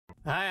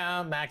Hi,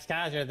 I'm Max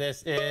Keiser.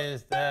 This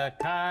is the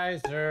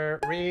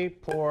Keiser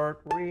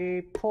Report.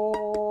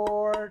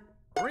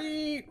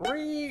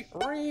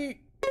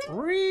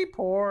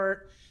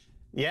 Report.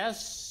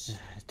 Yes,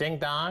 ding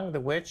dong, the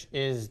witch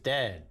is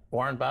dead.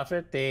 Warren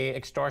Buffett, the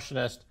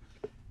extortionist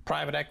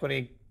private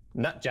equity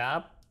nut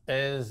job,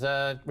 is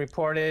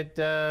reported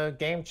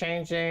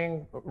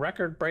game-changing,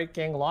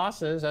 record-breaking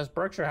losses as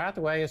Berkshire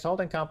Hathaway, his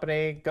holding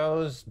company,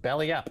 goes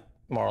belly up,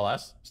 more or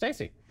less.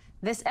 Stacy.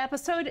 This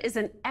episode is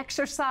an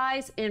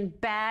exercise in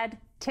bad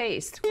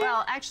taste.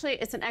 Well, actually,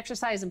 it's an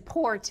exercise in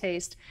poor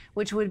taste,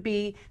 which would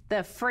be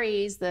the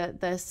phrase,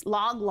 the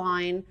log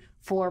line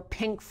for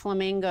pink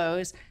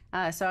flamingos.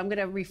 So I'm going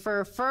to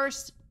refer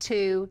first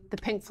to the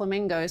pink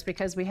flamingos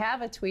because we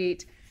have a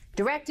tweet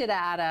directed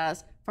at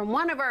us from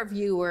one of our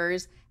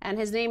viewers, and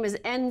his name is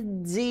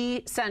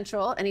NZ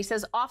Central, and he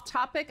says, off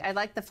topic, I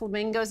like the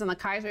flamingos on the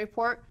Keiser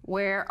Report.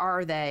 Where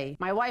are they?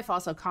 My wife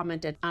also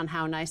commented on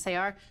how nice they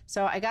are.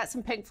 So I got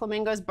some pink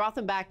flamingos, brought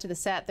them back to the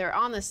set. They're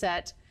on the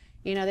set.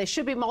 You know, they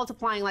should be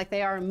multiplying like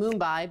they are in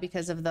Mumbai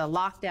because of the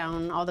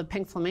lockdown. All the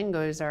pink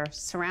flamingos are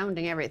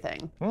surrounding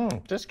everything.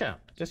 Discount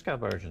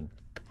version.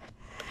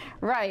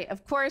 Right.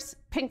 Of course,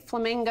 Pink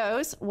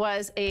Flamingos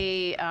was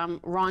a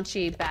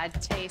raunchy,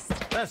 bad taste.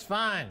 That's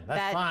fine.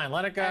 That's fine.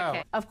 Let it go.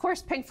 Okay. Of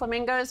course, Pink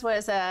Flamingos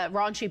was a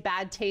raunchy,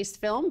 bad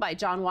taste film by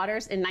John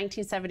Waters in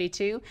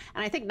 1972.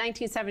 And I think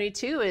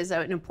 1972 is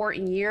an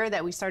important year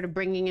that we started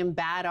bringing in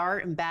bad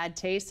art and bad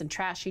taste and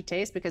trashy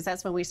taste, because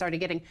that's when we started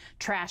getting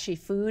trashy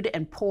food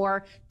and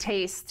poor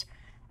taste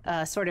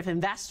sort of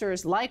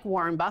investors like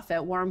Warren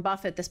Buffett. Warren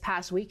Buffett this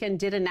past weekend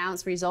did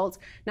announce results.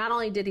 Not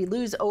only did he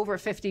lose over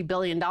 $50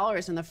 billion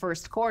in the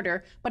first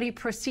quarter, but he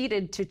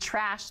proceeded to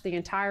trash the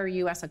entire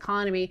U.S.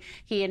 economy.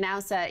 He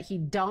announced that he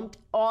dumped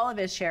all of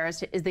his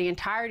shares, the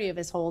entirety of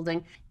his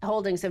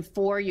holdings in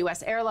 4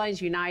 U.S.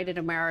 airlines, United,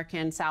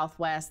 American,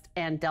 Southwest,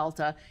 and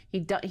Delta.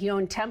 He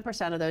owned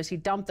 10% of those. He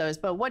dumped those.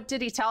 But what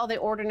did he tell the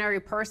ordinary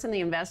person,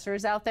 the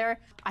investors out there?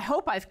 I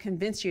hope I've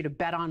convinced you to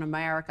bet on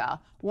America.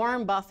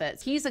 Warren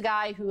Buffett, he's a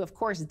guy who, of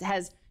course,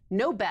 has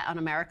no bet on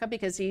America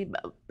because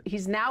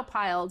he's now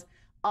piled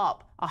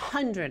up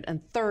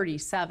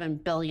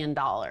 $137 billion.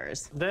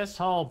 This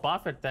whole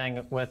Buffett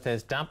thing with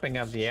his dumping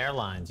of the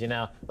airlines, you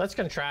know, let's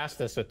contrast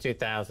this with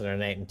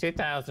 2008. In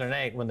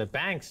 2008, when the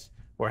banks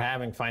were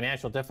having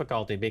financial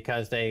difficulty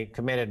because they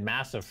committed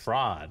massive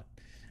fraud,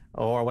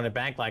 or when a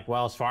bank like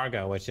Wells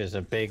Fargo, which is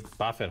a big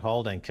Buffett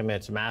holding,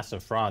 commits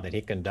massive fraud that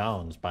he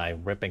condones by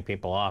ripping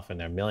people off in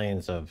their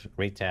millions of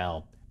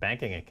retail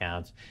banking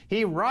accounts,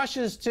 he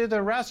rushes to the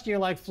rescue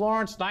like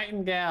Florence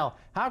Nightingale.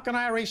 How can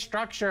I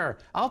restructure?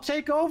 I'll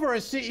take over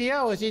as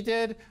CEO, as he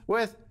did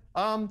with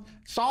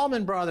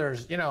Salomon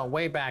Brothers, you know,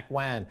 way back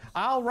when.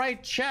 I'll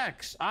write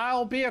checks.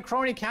 I'll be a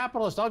crony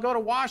capitalist. I'll go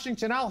to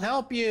Washington. I'll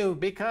help you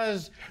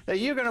because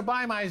you're going to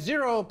buy my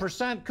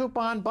 0%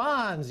 coupon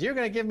bonds. You're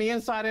going to give me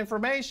inside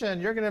information.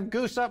 You're going to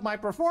goose up my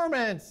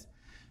performance.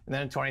 And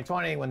then in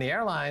 2020, when the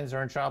airlines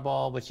are in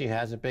trouble, which he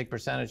has a big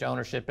percentage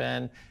ownership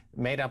in,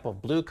 made up of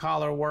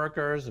blue-collar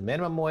workers,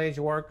 minimum wage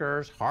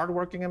workers,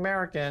 hardworking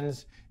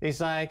Americans,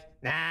 he's like,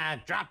 nah,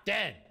 drop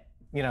dead.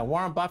 You know,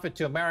 Warren Buffett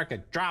to America,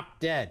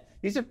 drop dead.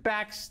 He's a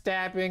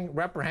backstabbing,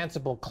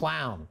 reprehensible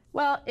clown.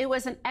 Well, it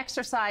was an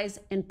exercise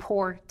in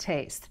poor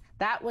taste.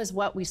 That was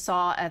what we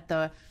saw at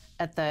the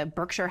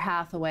Berkshire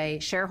Hathaway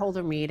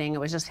shareholder meeting. It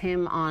was just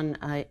him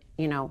on,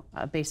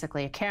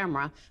 basically a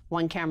camera,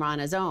 one camera on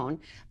his own.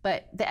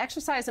 But the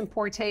exercise in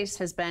poor taste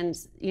has been,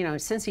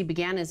 since he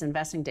began his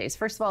investing days.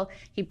 First of all,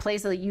 he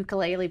plays the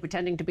ukulele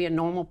pretending to be a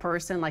normal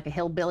person, like a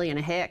hillbilly and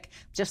a hick,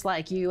 just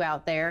like you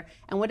out there.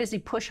 And what does he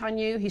push on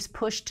you? He's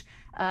pushed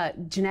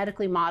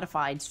genetically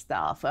modified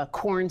stuff,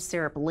 corn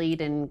syrup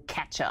laden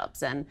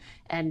ketchups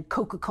and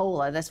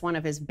Coca-Cola. That's one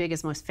of his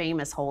biggest, most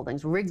famous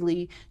holdings.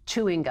 Wrigley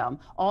chewing gum,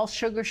 all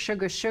sugar,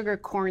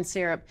 corn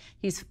syrup.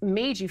 He's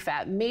made you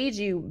fat, made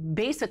you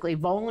basically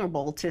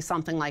vulnerable to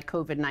something like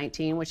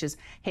COVID-19, which is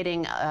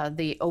hitting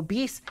the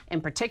obese in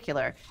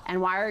particular.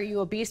 And why are you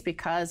obese?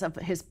 Because of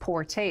his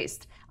poor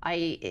taste.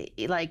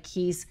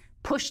 He's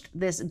pushed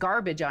this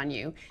garbage on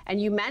you.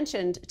 And you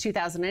mentioned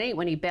 2008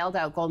 when he bailed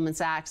out Goldman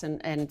Sachs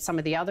and some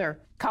of the other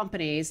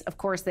companies. Of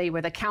course, they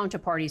were the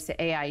counterparties to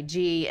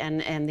AIG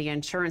and the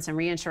insurance and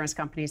reinsurance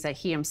companies that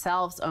he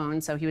himself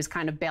owned. So he was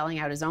kind of bailing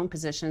out his own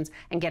positions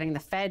and getting the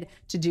Fed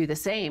to do the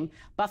same.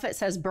 Buffett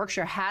says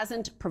Berkshire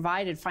hasn't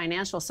provided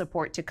financial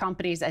support to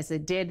companies as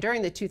it did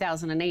during the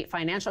 2008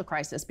 financial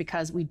crisis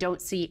because we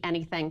don't see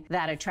anything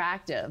that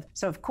attractive.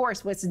 So of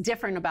course, what's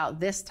different about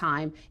this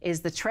time is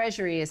the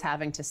Treasury is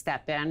having to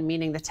step in,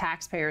 meaning the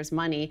taxpayers'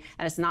 money,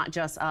 and it's not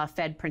just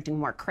Fed printing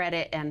more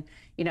credit and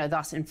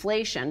thus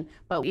inflation.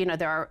 But,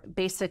 there are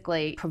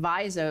basically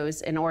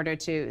provisos in order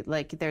to,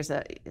 there's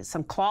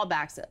some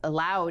clawbacks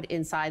allowed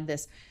inside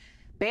this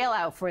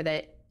bailout for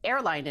the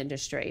airline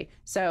industry.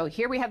 So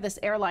here we have this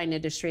airline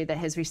industry that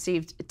has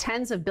received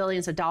tens of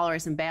billions of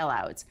dollars in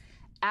bailouts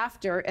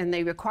and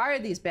they require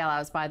these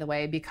bailouts, by the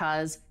way,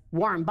 because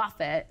Warren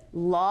Buffett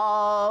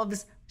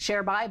loves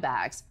share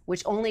buybacks,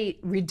 which only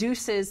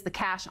reduces the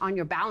cash on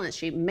your balance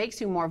sheet, makes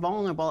you more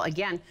vulnerable.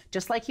 Again,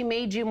 just like he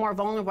made you more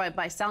vulnerable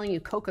by selling you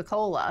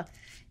Coca-Cola,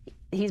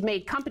 he's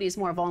made companies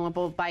more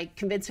vulnerable by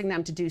convincing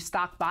them to do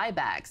stock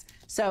buybacks.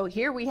 So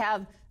here we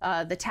have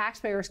the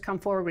taxpayers come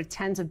forward with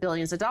tens of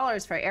billions of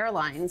dollars for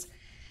airlines,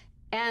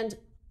 and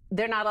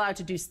they're not allowed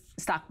to do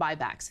stock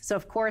buybacks. So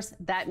of course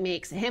that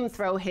makes him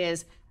throw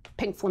his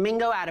pink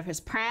flamingo out of his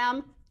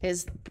pram,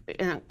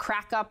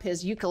 crack up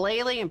his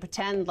ukulele and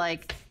pretend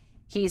like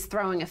he's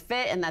throwing a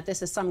fit and that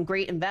this is some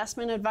great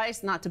investment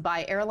advice not to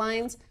buy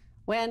airlines,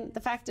 when the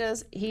fact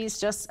is he's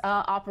just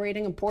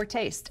operating in poor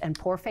taste and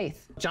poor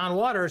faith. John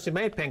Waters, who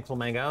made Pink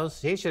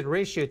Flamingos, he should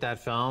reshoot that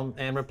film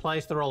and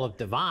replace the role of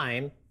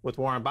Divine with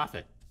Warren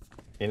Buffett.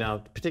 You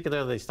know,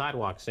 particularly the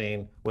sidewalk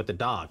scene with the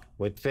dog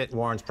would fit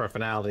Warren's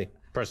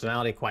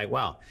personality quite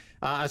well.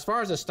 As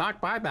far as the stock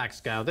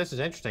buybacks go, this is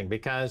interesting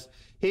because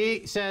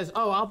he says,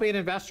 oh, I'll be an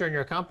investor in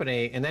your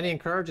company, and then he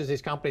encourages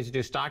these companies to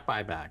do stock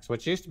buybacks,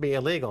 which used to be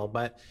illegal,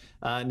 but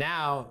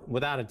now,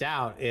 without a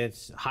doubt,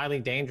 it's highly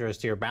dangerous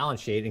to your balance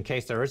sheet in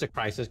case there is a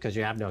crisis because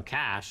you have no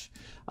cash.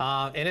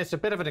 And it's a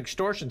bit of an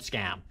extortion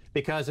scam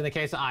because in the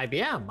case of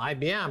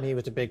IBM, he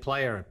was a big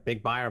player,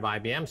 big buyer of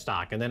IBM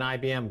stock, and then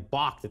IBM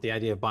balked at the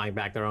idea of buying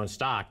back their own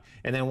stock,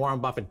 and then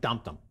Warren Buffett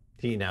dumped them.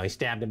 He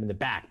stabbed him in the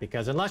back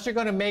because unless you're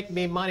going to make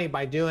me money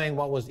by doing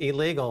what was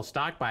illegal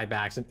stock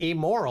buybacks and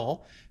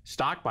immoral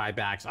stock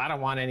buybacks, I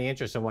don't want any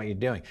interest in what you're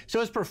doing. So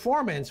his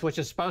performance, which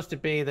is supposed to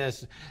be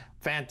this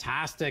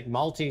fantastic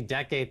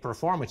multi-decade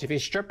performance, if you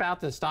strip out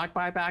the stock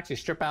buybacks, you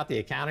strip out the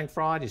accounting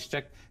fraud, you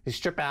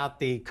strip out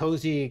the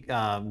cozy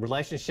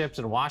relationships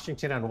in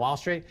Washington and Wall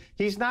Street,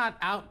 he's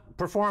not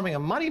outperforming a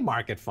money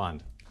market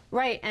fund.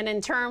 Right, and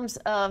in terms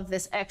of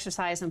this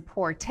exercise in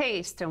poor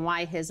taste and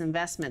why his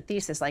investment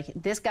thesis, like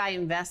this guy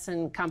invests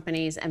in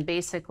companies and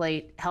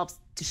basically helps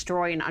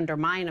destroy and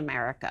undermine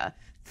America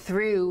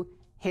through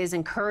his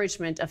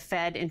encouragement of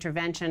Fed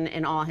intervention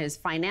in all his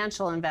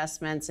financial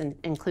investments,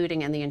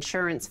 including in the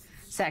insurance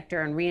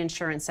sector and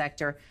reinsurance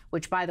sector,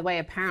 which, by the way,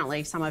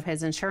 apparently some of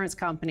his insurance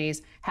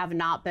companies have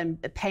not been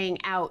paying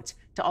out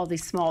to all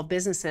these small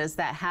businesses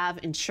that have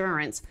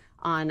insurance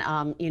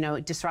on,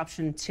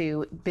 disruption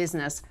to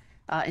business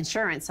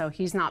insurance. So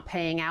he's not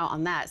paying out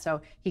on that.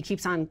 So he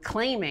keeps on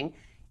claiming.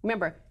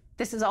 Remember,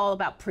 this is all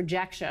about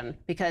projection,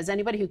 because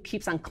anybody who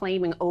keeps on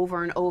claiming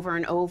over and over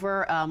and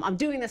over, I'm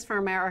doing this for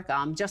America,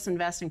 I'm just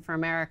investing for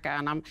America,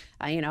 and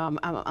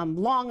I'm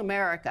long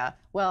America.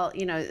 Well,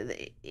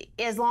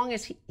 as long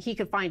as he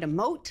could find a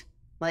moat,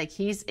 like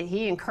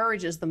he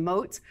encourages the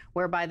moats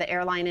whereby the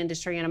airline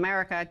industry in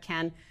America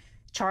can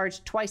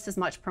charge twice as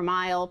much per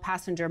mile,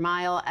 passenger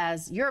mile,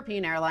 as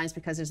European airlines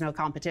because there's no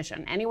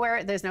competition.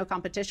 Anywhere there's no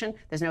competition,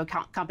 there's no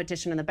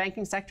competition in the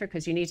banking sector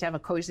because you need to have a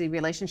cozy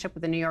relationship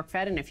with the New York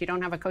Fed. And if you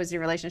don't have a cozy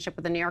relationship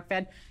with the New York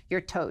Fed, you're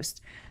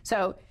toast.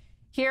 So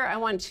here I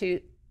want to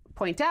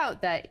point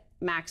out that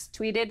Max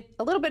tweeted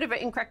a little bit of an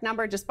incorrect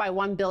number just by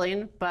 1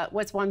 billion, but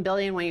what's 1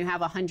 billion when you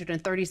have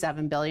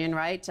 137 billion,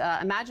 right?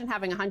 Imagine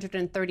having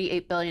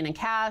 138 billion in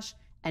cash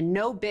and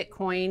no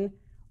Bitcoin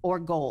or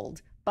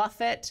gold.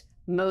 Buffett,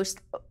 most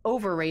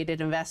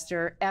overrated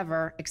investor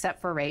ever, except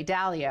for Ray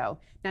Dalio.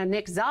 Now,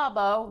 Nick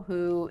Szabo,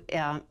 who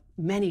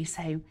many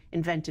say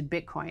invented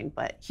Bitcoin,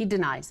 but he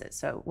denies it,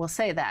 so we'll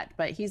say that.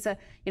 But he's a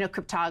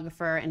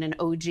cryptographer and an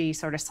OG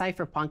sort of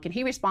cypherpunk, and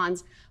he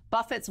responds,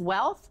 Buffett's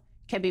wealth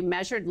can be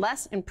measured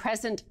less in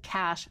present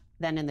cash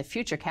than in the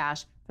future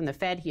cash from the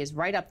Fed. He is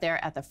right up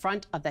there at the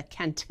front of the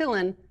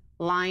Cantillon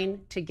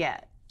line to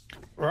get.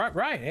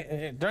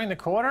 Right. During the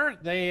quarter,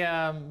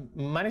 the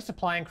money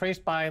supply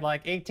increased by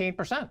like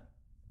 18%.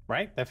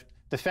 Right?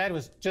 The Fed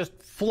was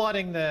just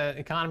flooding the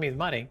economy with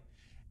money,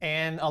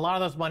 and a lot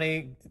of those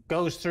money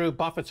goes through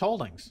Buffett's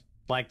holdings,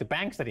 like the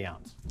banks that he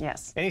owns.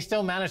 Yes. And he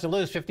still managed to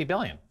lose 50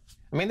 billion.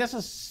 I mean, this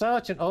is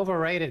such an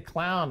overrated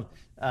clown,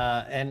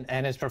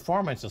 and his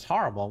performance is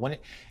horrible.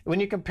 When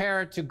you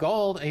compare it to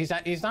gold, he's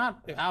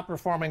not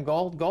outperforming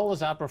gold. Gold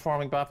is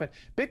outperforming Buffett.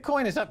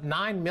 Bitcoin is up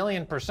 9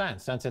 million%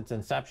 since its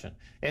inception.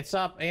 It's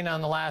up, in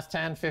the last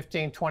 10,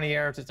 15, 20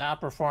 years, it's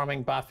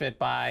outperforming Buffett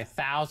by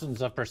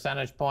thousands of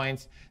percentage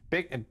points.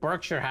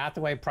 Berkshire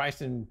Hathaway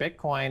price in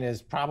Bitcoin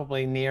is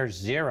probably near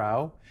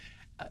zero.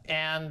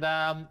 And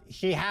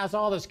he has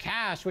all this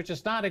cash, which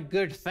is not a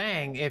good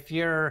thing if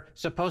you're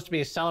supposed to be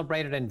a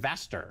celebrated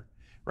investor,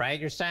 right?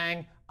 You're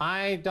saying,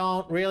 I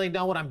don't really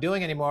know what I'm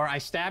doing anymore. I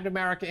stabbed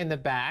America in the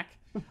back.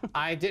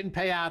 I didn't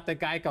pay out the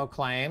Geico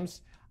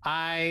claims.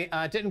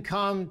 I didn't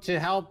come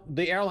to help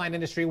the airline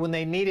industry when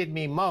they needed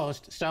me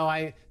most. So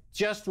I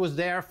just was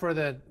there for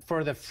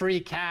the free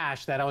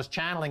cash that I was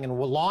channeling and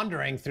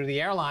laundering through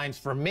the airlines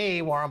for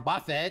me, Warren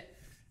Buffett.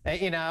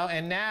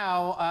 And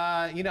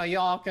now,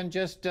 y'all can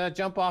just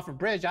jump off a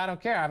bridge. I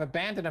don't care. I've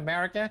abandoned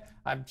America.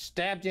 I've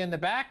stabbed you in the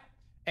back.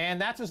 And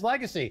that's his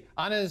legacy.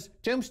 On his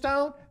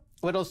tombstone,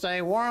 it'll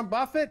say, Warren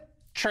Buffett,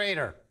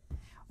 traitor.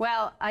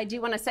 Well, I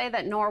do want to say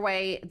that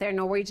Norway, their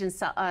Norwegian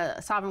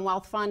sovereign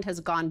wealth fund has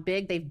gone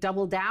big. They've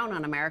doubled down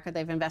on America.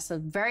 They've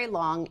invested very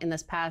long in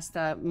this past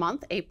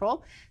month,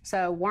 April.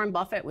 So Warren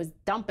Buffett was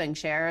dumping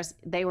shares.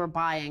 They were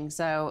buying.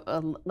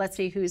 So let's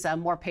see who's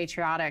more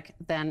patriotic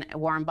than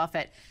Warren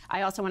Buffett.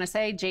 I also want to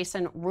say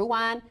Jason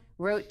Ruan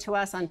wrote to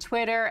us on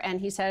Twitter, and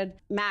he said,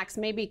 Max,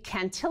 maybe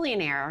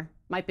cantillionaire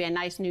might be a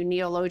nice new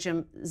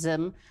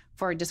neologism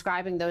for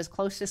describing those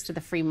closest to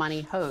the free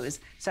money hose.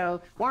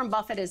 So Warren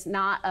Buffett is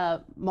not a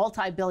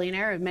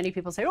multi-billionaire. Many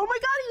people say, oh my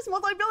God, he's a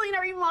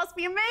multi-billionaire, he must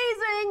be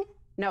amazing.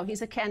 No,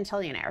 he's a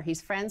cantillionaire. He's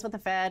friends with the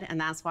Fed,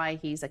 and that's why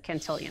he's a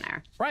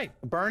cantillionaire. Right.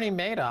 Bernie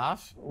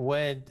Madoff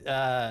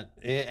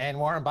and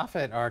Warren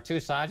Buffett are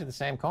two sides of the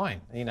same coin,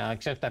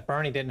 except that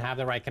Bernie didn't have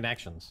the right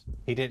connections.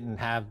 He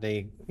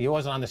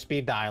wasn't on the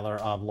speed dialer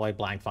of Lloyd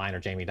Blankfein or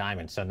Jamie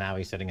Dimon, so now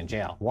he's sitting in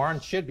jail. Warren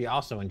should be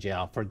also in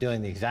jail for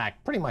doing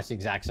pretty much the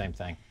exact same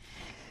thing.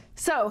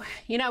 So,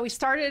 we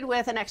started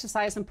with an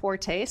exercise in poor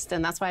taste,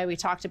 and that's why we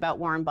talked about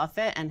Warren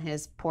Buffett and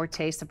his poor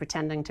taste of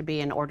pretending to be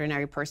an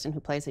ordinary person who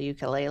plays a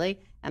ukulele.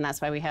 And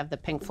that's why we have the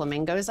pink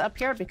flamingos up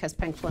here, because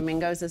pink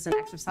flamingos is an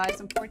exercise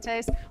in poor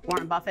taste.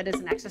 Warren Buffett is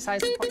an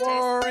exercise in poor taste.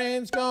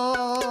 Warren's gone.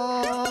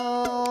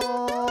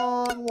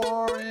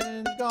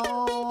 Warren's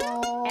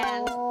gone.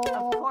 And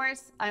of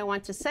course, I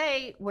want to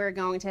say we're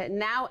going to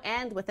now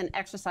end with an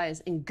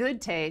exercise in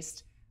good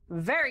taste.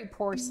 Very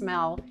poor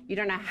smell. You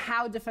don't know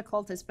how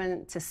difficult it's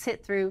been to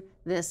sit through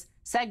this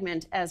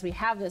segment as we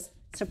have this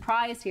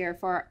surprise here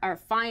for our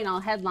final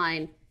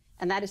headline,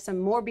 and that is some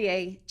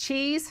Morbier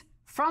cheese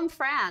from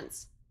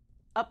France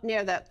up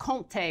near the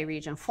Comté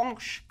region,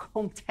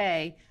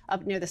 Franche-Comté,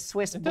 up near the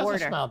Swiss border. It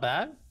doesn't smell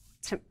bad.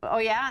 Oh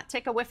yeah?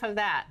 Take a whiff of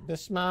that.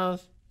 This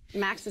smells...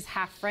 Max is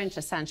half French,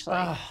 essentially.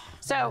 Oh,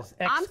 so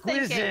I'm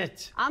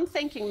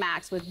thinking,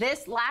 Max, with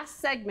this last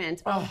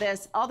segment of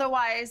this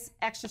otherwise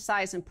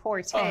exercise in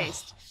poor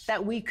taste,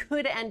 that we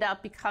could end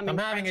up becoming I'm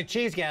having a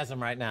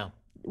cheesegasm right now.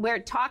 We're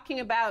talking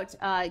about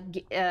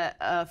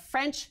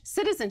French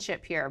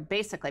citizenship here,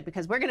 basically,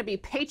 because we're going to be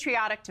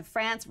patriotic to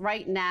France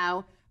right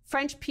now.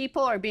 French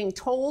people are being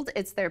told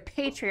it's their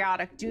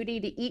patriotic duty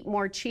to eat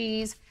more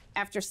cheese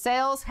after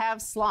sales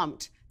have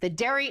slumped. The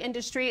dairy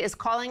industry is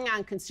calling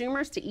on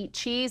consumers to eat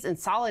cheese in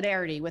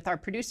solidarity with our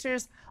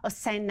producers of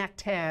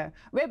Saint-Nectaire,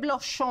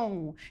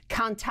 Reblochon,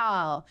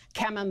 Cantal,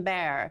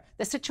 Camembert.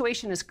 The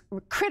situation is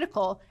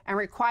critical and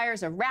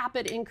requires a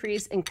rapid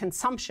increase in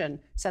consumption,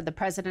 said the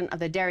president of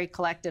the dairy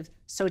collective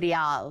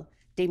Sodial,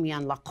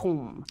 Damien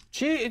Lacombe.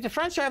 The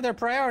French have their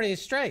priorities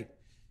straight.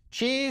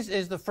 Cheese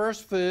is the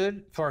first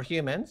food for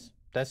humans.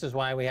 This is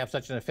why we have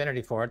such an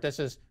affinity for it. This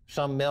is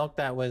some milk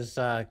that was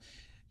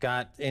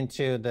got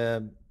into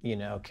the,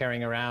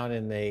 carrying around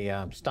in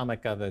the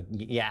stomach of a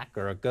yak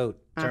or a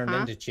goat, turned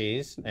into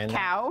cheese. And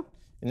cow.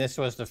 And this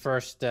was the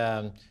first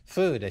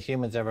food that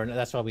humans ever.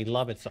 That's why we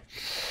love it so.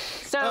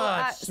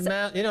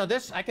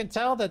 I can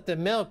tell that the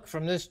milk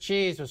from this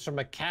cheese was from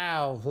a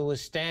cow who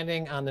was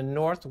standing on the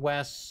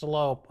northwest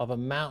slope of a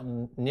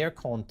mountain near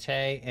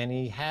Comté, and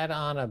he had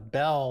on a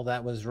bell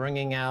that was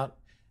ringing out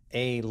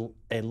a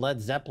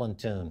Led Zeppelin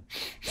tune.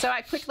 So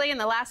I quickly, in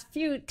the last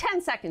 10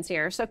 seconds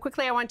here,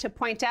 I want to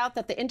point out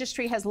that the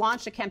industry has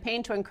launched a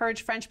campaign to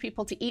encourage French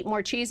people to eat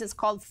more cheese. It's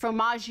called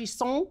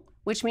Fromagissons,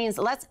 which means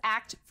let's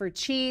act for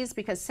cheese,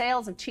 because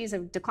sales of cheese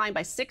have declined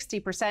by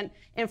 60%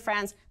 in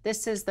France.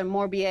 This is the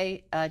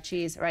Morbier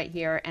cheese right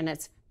here, and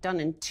it's done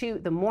in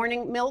the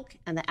morning milk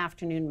and the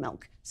afternoon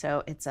milk.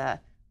 So it's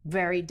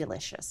very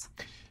delicious.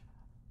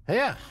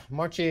 Yeah,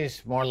 more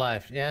cheese, more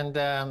life. And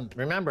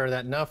remember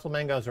that no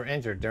flamingos were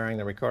injured during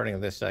the recording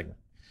of this segment.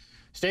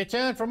 Stay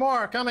tuned for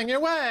more coming your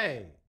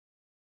way.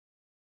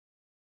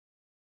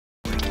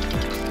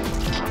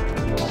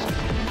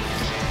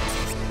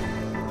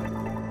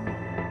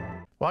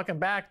 Welcome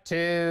back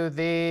to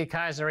the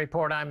Keiser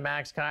Report. I'm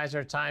Max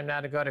Keiser. Time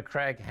now to go to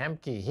Craig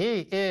Hemke.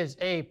 He is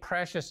a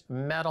precious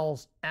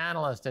metals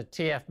analyst at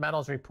TF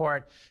Metals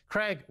Report.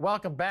 Craig,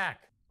 welcome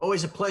back.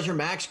 Always a pleasure,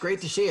 Max.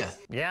 Great to see you.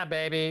 Yeah,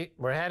 baby.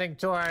 We're heading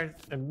toward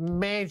a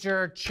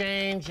major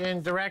change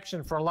in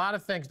direction for a lot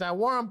of things. Now,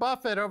 Warren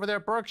Buffett over there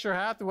at Berkshire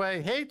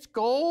Hathaway hates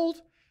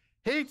gold,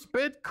 hates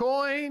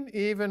Bitcoin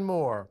even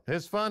more.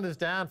 His fund is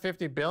down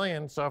 $50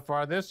 billion so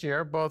far this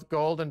year. Both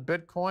gold and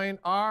Bitcoin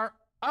are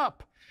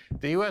up.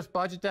 The U.S.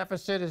 budget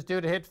deficit is due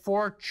to hit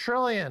 $4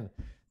 trillion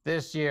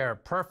this year.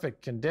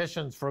 Perfect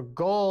conditions for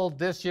gold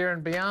this year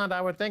and beyond, I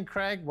would think.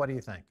 Craig, what do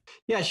you think?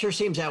 Yeah, it sure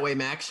seems that way,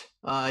 Max.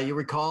 You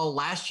recall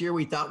last year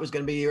we thought was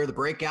going to be the year of the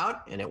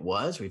breakout, and it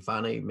was. We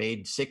finally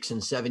made 6-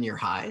 and 7-year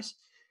highs.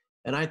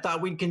 And I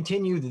thought we'd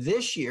continue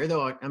this year,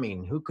 though, I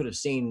mean, who could have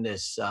seen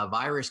this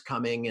virus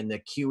coming and the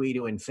QE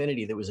to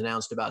infinity that was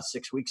announced about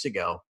 6 weeks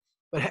ago?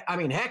 But I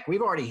mean, heck,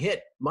 we've already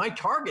hit my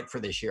target for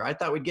this year. I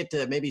thought we'd get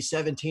to maybe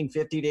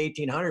 1750 to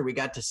 1800. We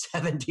got to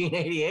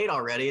 1788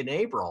 already in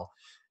April.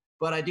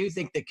 But I do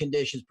think the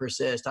conditions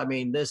persist. I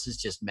mean, this is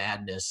just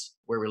madness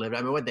where we live.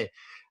 I mean,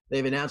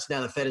 they've announced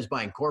now the Fed is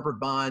buying corporate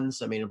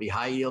bonds. I mean, it'll be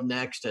high yield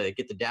next. To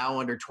get the Dow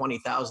under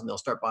 20,000, they'll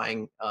start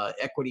buying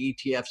equity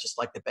ETFs, just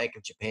like the Bank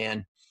of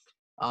Japan.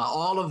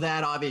 All of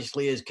that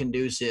obviously is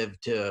conducive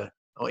to,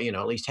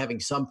 at least having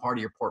some part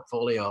of your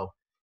portfolio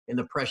in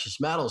the precious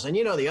metals. And,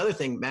 the other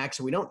thing, Max,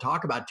 that we don't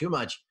talk about too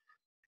much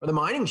are the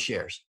mining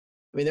shares.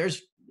 I mean,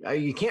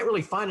 you can't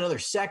really find another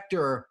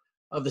sector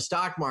of the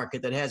stock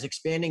market that has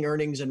expanding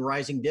earnings and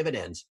rising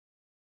dividends.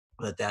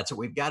 But that's what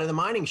we've got in the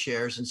mining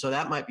shares. And so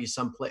that might be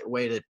some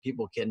way that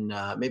people can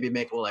maybe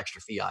make a little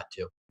extra fiat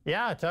too.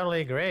 Yeah, I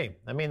totally agree.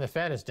 I mean, the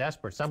Fed is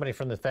desperate. Somebody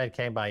from the Fed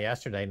came by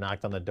yesterday,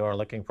 knocked on the door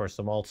looking for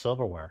some old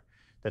silverware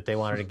that they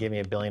wanted to give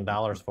me $1 billion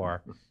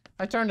for.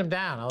 I turned them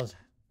down. I was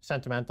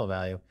sentimental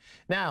value.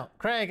 Now,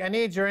 Craig, I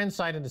need your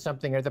insight into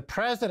something here. The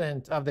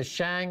president of the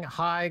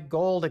Shanghai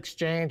Gold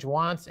Exchange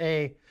wants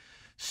a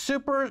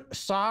super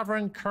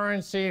sovereign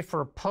currency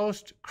for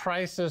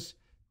post-crisis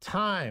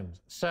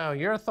times. So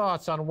your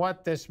thoughts on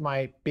what this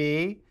might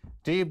be?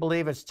 Do you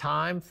believe it's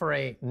time for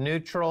a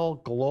neutral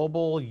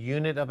global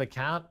unit of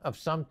account of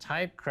some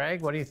type?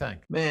 Craig, what do you think?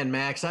 Man,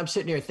 Max, I'm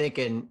sitting here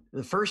thinking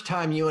the first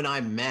time you and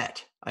I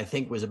met, I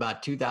think, was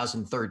about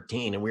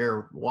 2013. And we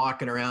were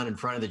walking around in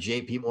front of the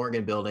JP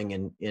Morgan building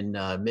in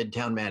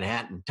Midtown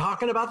Manhattan,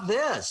 talking about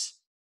this,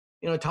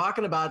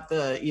 talking about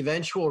the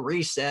eventual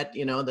reset,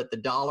 that the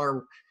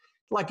dollar,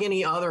 like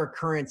any other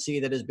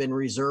currency that has been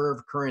reserve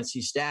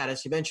currency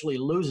status, eventually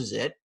loses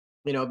it,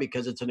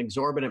 because it's an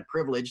exorbitant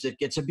privilege that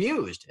gets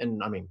abused.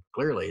 And I mean,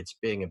 clearly it's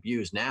being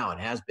abused now. It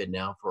has been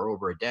now for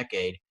over a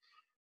decade.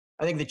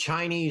 I think the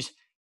Chinese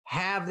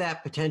have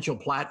that potential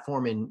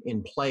platform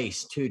in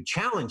place to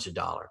challenge the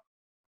dollar.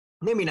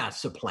 Maybe not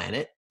supplant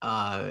it.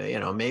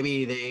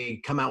 Maybe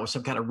they come out with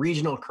some kind of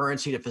regional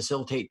currency to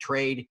facilitate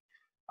trade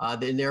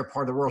in their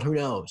part of the world. Who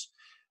knows?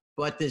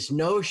 But this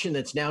notion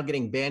that's now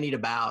getting bandied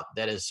about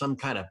that is some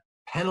kind of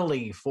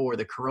penalty for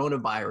the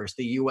coronavirus,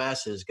 the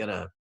U.S. is going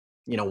to,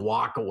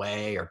 walk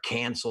away or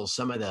cancel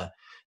some of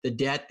the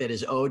debt that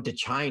is owed to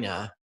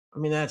China. I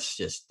mean,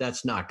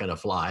 that's not going to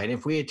fly. And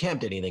if we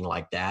attempt anything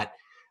like that,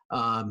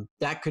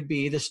 that could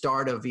be the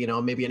start of,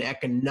 maybe an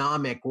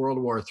economic World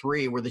War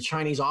III where the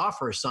Chinese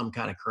offer some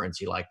kind of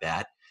currency like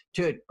that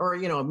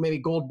or maybe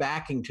gold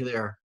backing to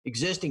their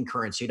existing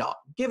currency to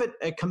give it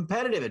a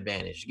competitive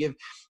advantage.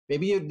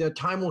 Maybe the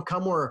time will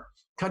come where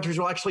countries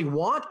will actually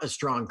want a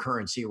strong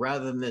currency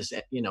rather than this,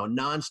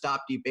 nonstop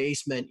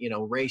debasement,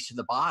 race to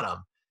the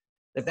bottom.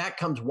 If that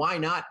comes, why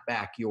not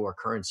back your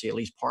currency, at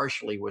least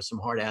partially, with some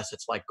hard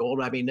assets like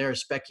gold? I mean, there's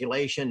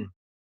speculation.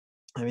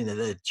 I mean,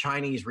 the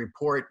Chinese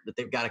report that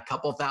they've got a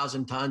couple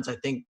thousand tons. I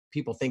think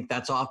people think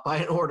that's off by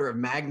an order of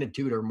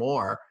magnitude or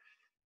more.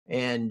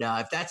 And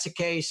if that's the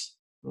case,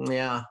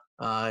 that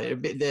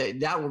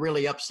will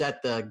really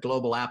upset the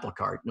global apple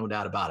cart, no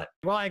doubt about it.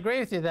 Well, I agree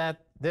with you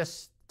that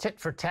this tit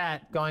for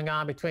tat going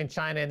on between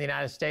China and the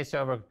United States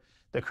over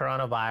the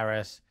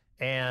coronavirus,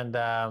 and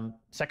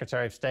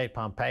Secretary of State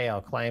Pompeo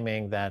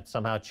claiming that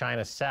somehow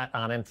China sat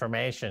on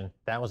information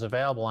that was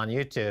available on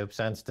YouTube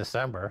since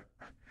December.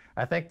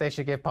 I think they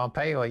should give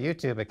Pompeo a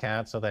YouTube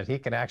account so that he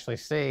can actually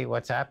see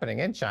what's happening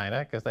in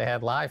China, because they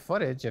had live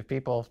footage of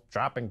people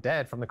dropping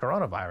dead from the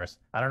coronavirus.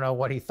 I don't know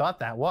what he thought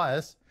that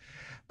was.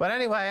 But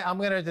anyway, I'm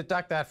going to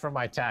deduct that from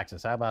my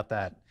taxes. How about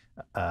that,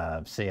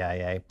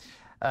 CIA?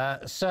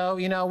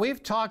 So,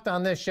 we've talked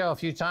on this show a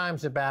few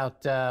times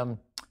about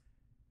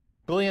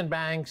bullion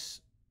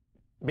banks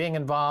being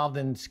involved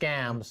in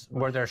scams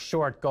where they're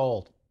short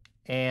gold.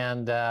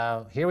 And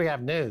here we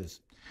have news.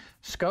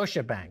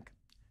 Scotiabank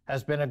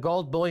has been a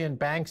gold bullion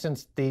bank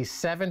since the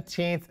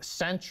 17th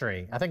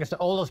century. I think it's the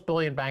oldest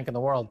bullion bank in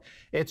the world.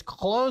 It's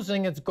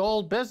closing its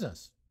gold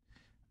business.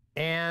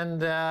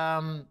 And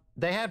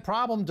they had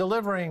problem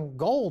delivering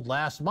gold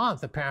last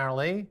month,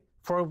 apparently,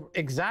 for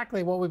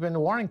exactly what we've been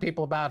warning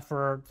people about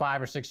for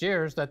 5 or 6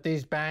 years, that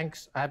these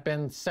banks have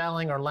been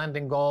selling or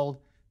lending gold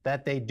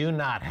that they do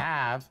not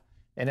have.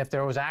 And if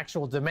there was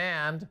actual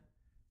demand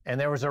and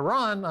there was a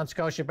run on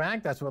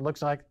Scotiabank, that's what it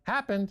looks like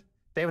happened,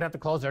 they would have to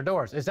close their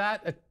doors. Is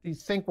that, you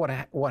think,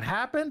 what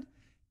happened?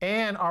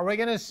 And are we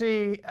going to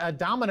see a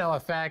domino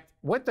effect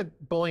with the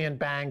bullion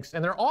banks?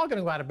 And they're all going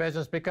to go out of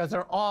business because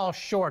they're all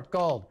short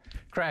gold.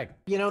 Craig.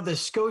 The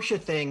Scotia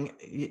thing,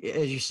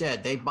 as you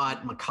said, they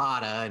bought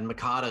Makata, and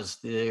Makata's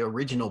the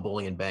original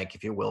bullion bank,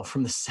 if you will,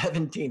 from the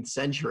 17th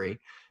century.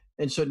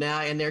 And so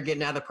now, and they're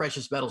getting out of the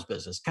precious metals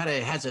business. Kind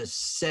of has a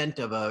scent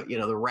of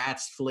the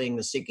rats fleeing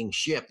the sinking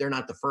ship. They're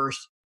not the first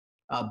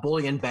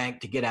bullion bank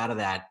to get out of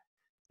that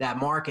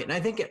market. And I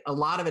think a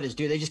lot of it is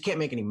due, they just can't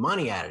make any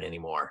money at it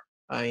anymore.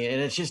 I mean,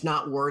 and it's just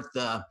not worth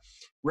the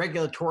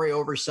regulatory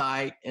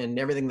oversight and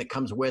everything that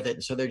comes with it.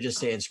 And so they're just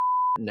saying,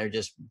 and they're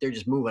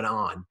just moving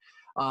on.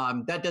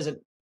 That doesn't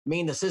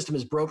mean the system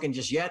is broken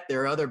just yet.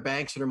 There are other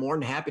banks that are more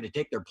than happy to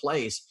take their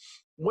place.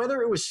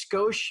 Whether it was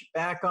Scotia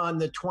back on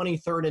the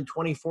 23rd and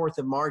 24th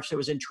of March that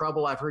was in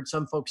trouble, I've heard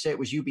some folks say it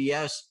was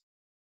UBS.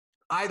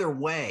 Either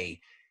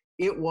way,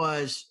 it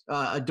was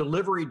a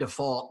delivery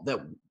default that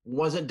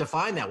wasn't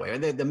defined that way.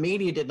 The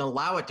media didn't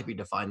allow it to be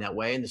defined that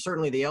way. And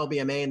certainly the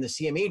LBMA and the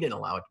CME didn't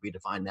allow it to be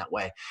defined that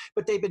way.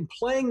 But they've been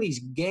playing these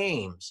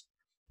games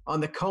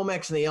on the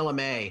COMEX and the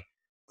LMA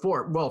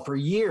for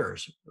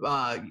years,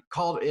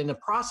 called in the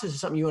process of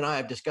something you and I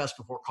have discussed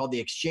before called the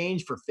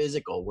exchange for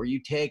physical, where you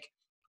take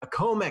a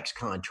COMEX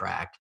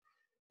contract,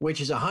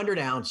 which is 100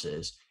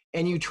 ounces,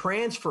 and you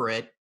transfer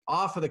it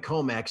off of the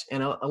COMEX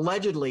and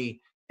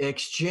allegedly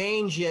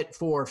exchange it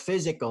for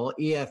physical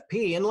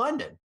EFP in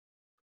London.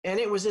 And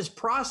it was this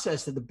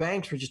process that the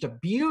banks were just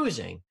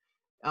abusing,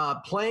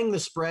 playing the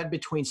spread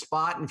between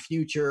spot and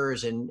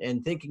futures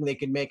and thinking they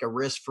could make a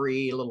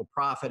risk-free little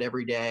profit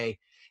every day.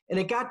 And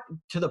it got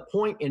to the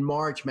point in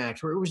March,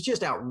 Max, where it was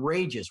just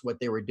outrageous what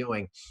they were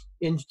doing.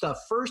 In the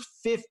first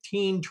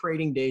 15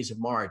 trading days of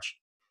March,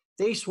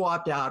 they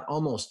swapped out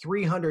almost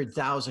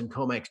 300,000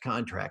 COMEX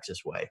contracts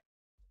this way.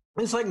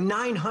 It's like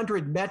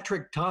 900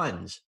 metric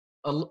tons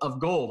of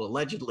gold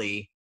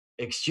allegedly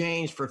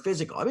exchanged for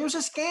physical. I mean, it was a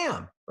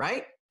scam,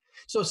 right?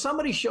 So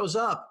somebody shows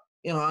up,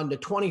 on the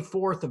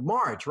 24th of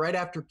March, right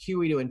after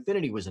QE to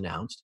infinity was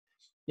announced.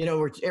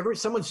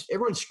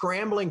 Everyone's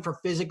scrambling for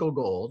physical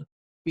gold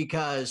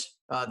because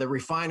the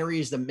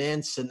refineries, the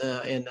mints, and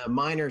the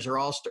miners are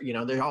all,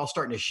 they're all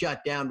starting to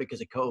shut down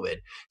because of COVID.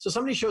 So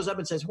somebody shows up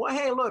and says, well,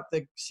 hey, look,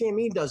 the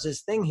CME does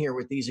this thing here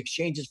with these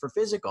exchanges for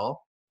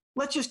physical.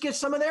 Let's just get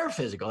some of their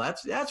physical.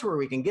 That's where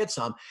we can get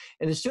some.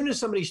 And as soon as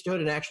somebody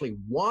stood and actually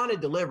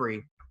wanted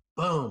delivery,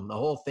 boom, the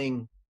whole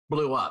thing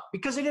blew up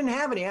because they didn't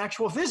have any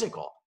actual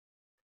physical.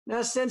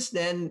 Now, since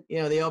then, the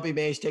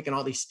LBMA has taken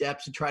all these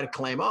steps to try to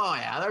claim, oh,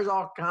 yeah, there's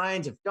all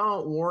kinds of,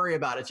 don't worry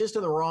about it. It's just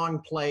in the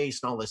wrong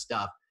place and all this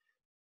stuff.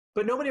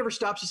 But nobody ever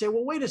stops to say,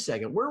 well, wait a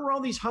second, where were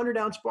all these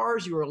 100-ounce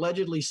bars you were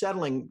allegedly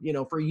settling,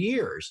 for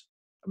years?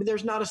 I mean,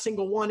 there's not a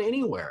single one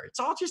anywhere. It's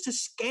all just a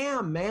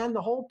scam, man.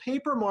 The whole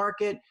paper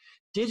market,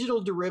 digital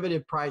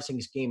derivative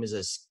pricing scheme is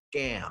a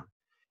scam.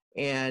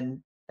 And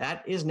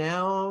that is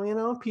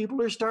now,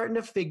 people are starting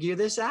to figure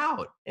this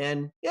out.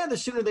 And yeah, the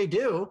sooner they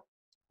do,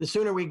 the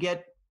sooner we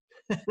get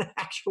an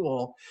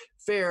actual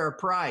fair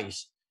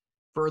price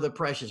for the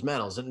precious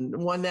metals.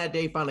 And when that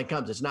day finally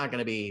comes, it's not going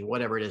to be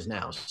whatever it is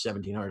now,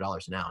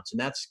 $1,700 an ounce. And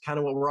that's kind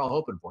of what we're all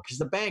hoping for, because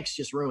the banks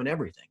just ruin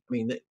everything. I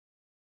mean,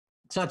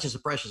 it's not just the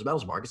precious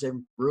metals markets. They've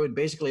ruined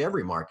basically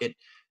every market,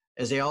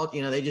 as they all,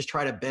 they just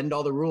try to bend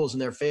all the rules in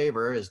their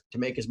favor to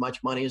make as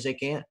much money as they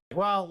can.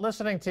 Well,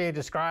 listening to you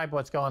describe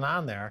what's going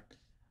on there,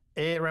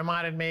 it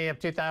reminded me of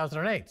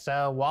 2008.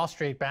 So Wall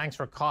Street banks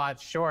were caught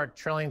short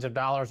trillions of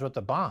dollars worth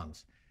of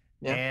bonds.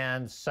 Yeah.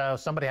 And so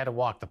somebody had to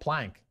walk the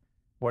plank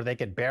where they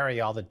could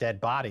bury all the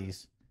dead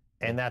bodies.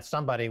 And that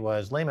somebody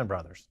was Lehman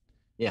Brothers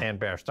and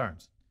Bear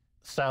Stearns.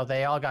 So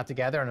they all got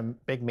together in a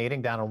big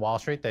meeting down on Wall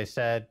Street. They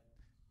said,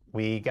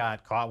 we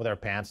got caught with our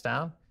pants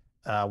down.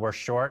 We're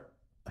short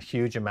a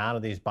huge amount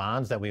of these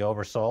bonds that we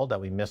oversold,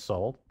 that we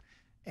missold.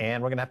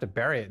 And we're going to have to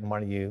bury it in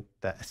one of you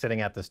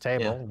sitting at this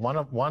table.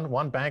 Yeah.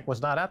 One bank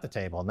was not at the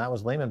table, and that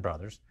was Lehman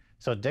Brothers.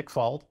 So Dick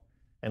Fuld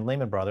and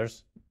Lehman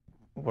Brothers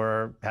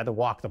had to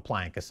walk the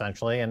plank,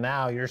 essentially. And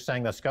now you're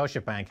saying the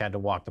Scotiabank had to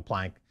walk the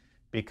plank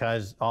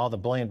because all the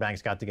bullion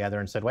banks got together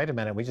and said, wait a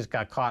minute, we just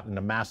got caught in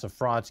a massive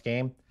fraud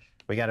scheme.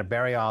 We got to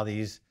bury all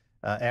these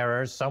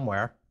errors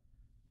somewhere.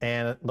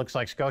 And it looks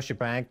like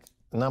Scotiabank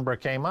number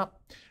came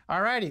up.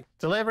 All righty.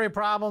 Delivery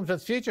problems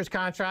with futures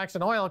contracts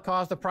and oil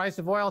caused the price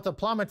of oil to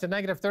plummet to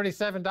negative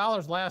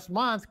 $37 last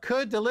month.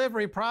 Could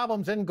delivery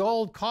problems in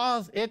gold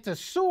cause it to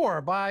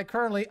soar by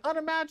currently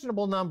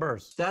unimaginable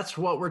numbers? That's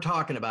what we're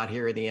talking about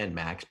here in the end,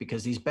 Max,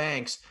 because these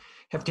banks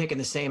have taken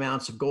the same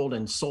ounce of gold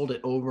and sold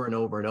it over and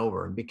over and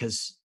over.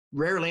 Because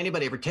rarely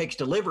anybody ever takes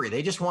delivery.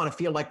 They just want to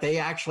feel like they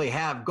actually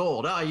have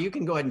gold. Oh, you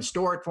can go ahead and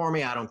store it for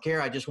me. I don't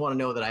care. I just want to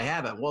know that I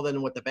have it. Well,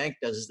 then what the bank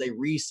does is they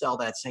resell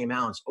that same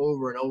ounce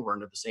over and over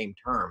under the same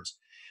terms.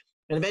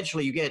 And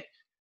eventually you get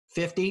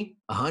 50,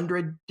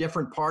 100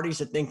 different parties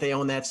that think they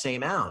own that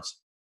same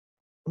ounce.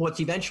 What's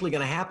eventually going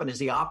to happen is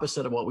the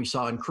opposite of what we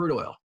saw in crude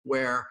oil,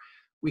 where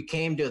we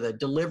came to the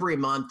delivery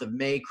month of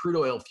May crude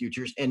oil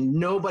futures and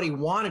nobody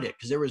wanted it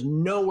because there was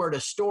nowhere to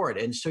store it.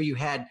 And so you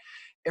had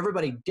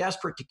everybody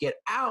desperate to get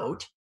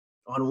out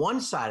on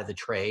one side of the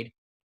trade,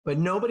 but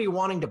nobody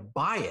wanting to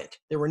buy it.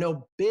 There were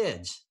no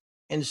bids.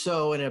 And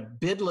so in a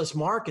bidless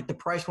market, the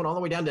price went all the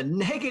way down to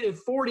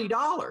negative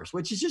 $40,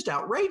 which is just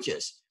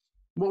outrageous.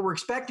 What we're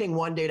expecting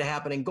one day to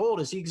happen in gold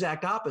is the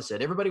exact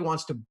opposite. Everybody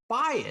wants to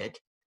buy it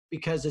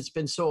because it's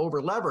been so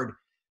over-levered,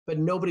 but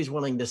nobody's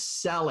willing to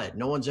sell it.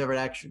 No one's ever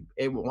actually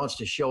wants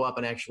to show up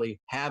and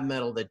actually have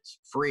metal that's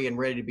free and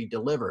ready to be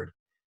delivered.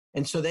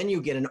 And so then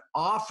you get an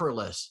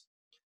offerless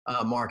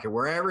market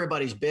where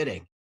everybody's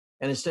bidding,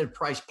 and instead of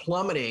price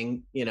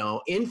plummeting,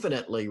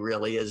 infinitely,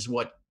 really is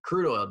what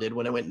crude oil did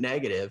when it went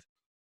negative.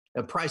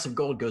 The price of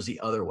gold goes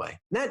the other way.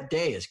 And that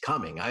day is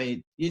coming. I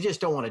mean, you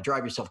just don't want to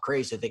drive yourself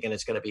crazy thinking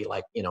it's going to be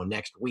like,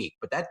 next week,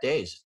 but that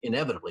day is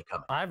inevitably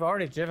coming. I've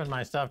already driven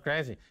myself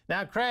crazy.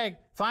 Now, Craig,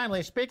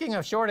 finally, speaking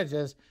of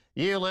shortages,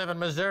 you live in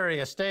Missouri,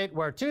 a state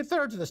where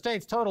 2/3 of the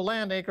state's total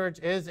land acreage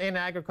is in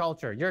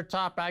agriculture. Your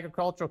top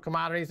agricultural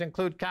commodities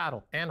include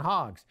cattle and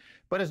hogs.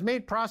 But as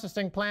meat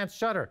processing plants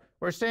shutter,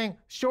 we're seeing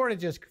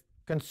shortages.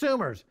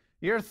 Consumers,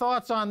 your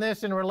thoughts on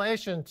this in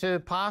relation to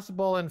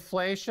possible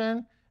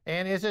inflation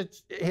And is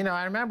it, you know,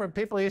 I remember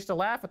people used to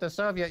laugh at the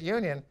Soviet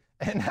Union,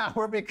 and now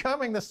we're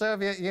becoming the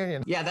Soviet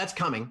Union. Yeah, that's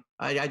coming.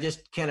 I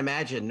just can't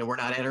imagine we're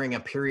not entering a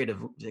period of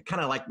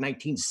kind of like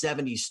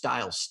 1970s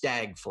style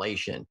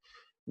stagflation,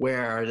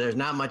 where there's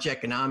not much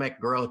economic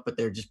growth, but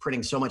they're just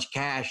printing so much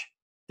cash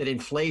that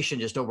inflation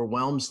just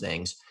overwhelms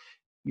things.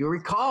 You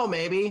recall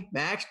maybe,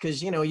 Max,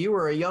 because you know you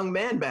were a young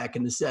man back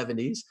in the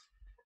 70s.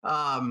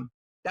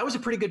 That was a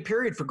pretty good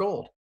period for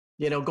gold.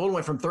 You know, gold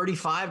went from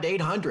 35 to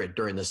 800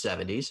 during the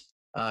 70s.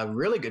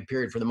 Really good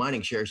period for the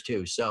mining shares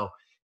too. So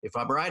if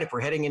I'm right, if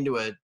we're heading into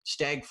a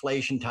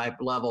stagflation type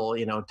level,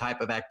 you know,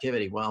 type of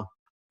activity, well,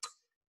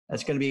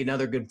 that's going to be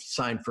another good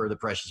sign for the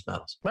precious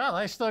metals. Well,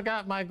 I still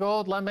got my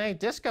gold lame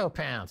disco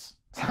pants.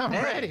 I'm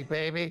ready,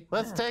 baby.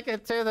 Let's take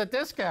it to the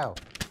disco.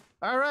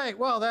 All right,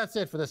 well, that's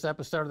it for this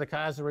episode of the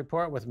Keiser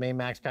Report with me,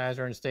 Max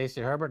Keiser, and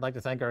Stacy Herbert. I'd like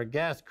to thank our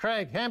guest,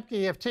 Craig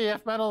Hemke of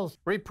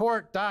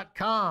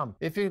tfmetallsreport.com.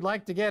 If you'd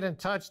like to get in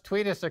touch,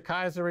 tweet us at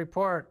Keiser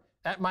Report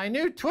at my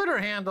new Twitter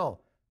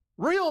handle,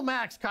 Real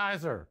Max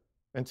Keiser.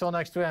 Until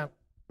next time,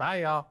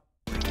 bye, y'all.